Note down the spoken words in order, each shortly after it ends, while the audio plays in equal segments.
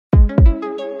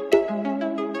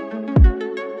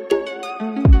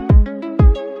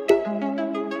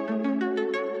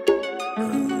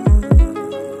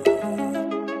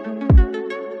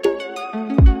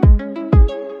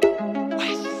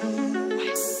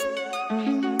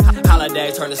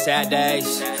Holidays turn to sad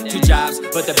days. 2 jobs,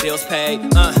 but the bills paid.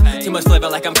 Too much flavor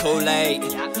like I'm Kool-Aid.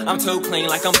 I'm too clean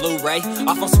like I'm Blu-ray.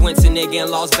 Off on Swinson, nigga,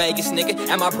 in Las Vegas, nigga.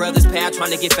 At my brother's pad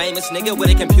trying to get famous, nigga. With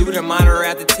a computer monitor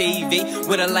at the TV.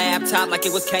 With a laptop like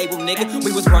it was cable, nigga.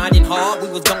 We was grinding hard, we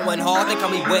was going hard. They call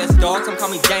me WesDawg, some call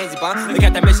me James Bond. Look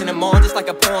at that mission I'm on, just like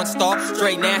a porn star.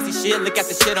 Straight nasty shit, look at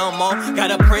the shit I'm on. Got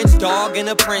a prince dog and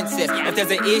a princess. If there's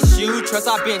an issue, trust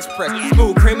our bench press.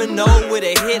 Smooth criminal with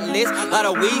a hit list. Lot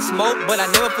of weed smoke, but I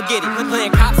never forget it.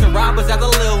 Playing cops and robbers as a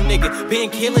little nigga. Been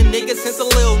killing niggas since a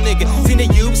little nigga. Seen the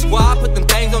youth squad, put them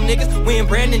things on niggas. When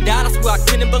Brandon died, I swear I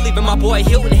couldn't believe it. My boy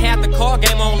Hilton had the car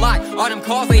game on lock. All them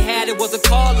cars they had, it was a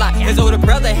car lot. His older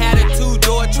brother had a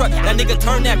 2-door truck. That nigga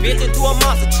turned that bitch into a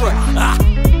monster truck.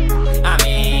 I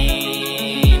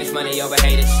mean, it's money over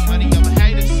haters.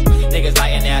 Niggas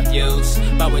lighting their fuse,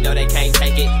 but we know they can't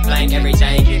take it. Blame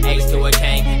everything, ace to a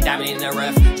king. Diamond in the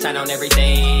rough, shine on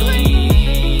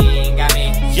everything. Got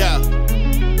me. Yeah.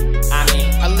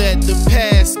 I let the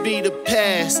past be the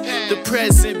past, the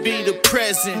present be the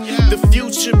present, the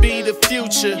future be the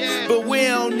future. But we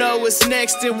don't know what's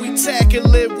next and we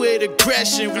tackle it with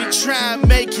aggression. We try and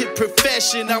make it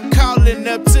profession. I'm calling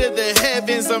up to the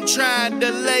heavens. I'm trying to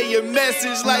lay a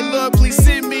message like, Lord, please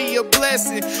send me a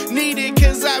blessing. Need it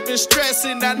cause I've been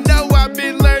stressing. I know I've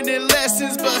been learning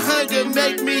lessons, but hunger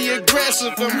make me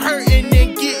aggressive. I'm hurting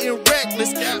and getting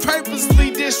reckless, purposely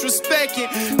disrespecting.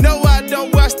 No, I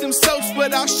don't watch them soaps,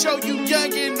 but I'll show you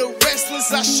young and the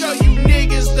restless. I'll show you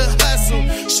niggas the hustle,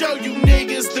 show you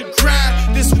niggas the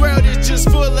grind. This world is just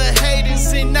full of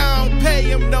haters and I don't pay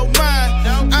them no mind.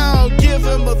 I don't give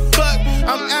them a fuck,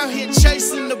 I'm out here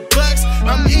chasing the bucks.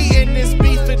 I'm eating this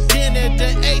beef for dinner,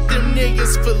 then ate them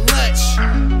niggas for lunch.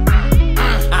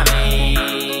 I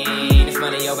mean, it's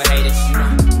money over haters.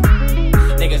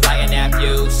 Niggas lighting their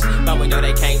fuse, but we know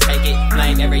they can't take it.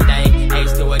 Blame everything,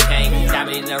 ace to a king.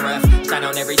 Diamond in the rough, shine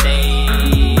on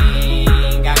everything.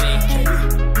 Got me.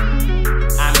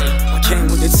 I came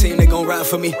with the team, they gon' ride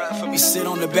for me. We sit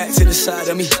on the back to the side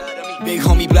of me. Big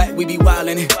homie black, we be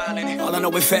wildin' it. All I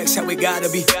know is facts, how it gotta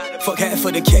be. Fuck half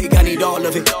of the cake, I need all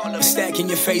of it. A stack in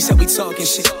your face, how we talking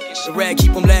shit. The rag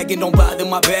keep them lagging, don't bother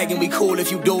my bag. And we cool if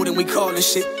you do, then we callin'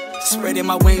 shit. Spreading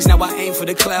my wings, now I aim for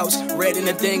the clouds. Red in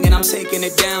the thing and I'm taking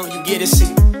it down, you get it,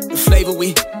 see. The flavor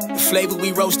we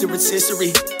roast the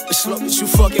rotisserie. The slope that you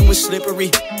fucking with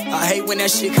slippery. I hate when that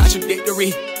shit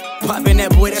contradictory. Poppin' that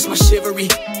boy, that's my chivalry.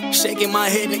 Shaking my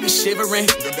head, nigga shivering.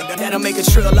 That'll make a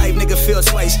trail life, nigga feel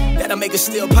twice. That'll make a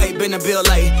steel pipe in a bill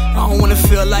light. I don't wanna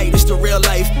feel light, it's the real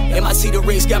life. MIT the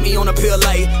race got me on a pill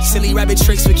light. Silly rabbit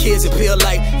tricks for kids at pill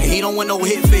light. And he don't want no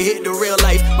hit for hit the real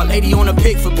life. My lady on a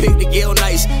pick for pick the Gale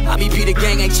nice. IBP the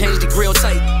gang ain't changed the grill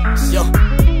tight. Yo.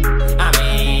 I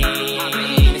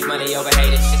mean, it's money over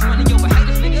haters.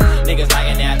 Niggas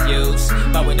lighting their fuse,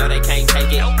 but we know they can't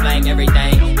take it. Blame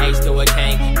everything, ace to a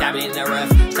king. Diamond in the rough,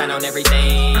 shine on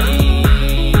everything.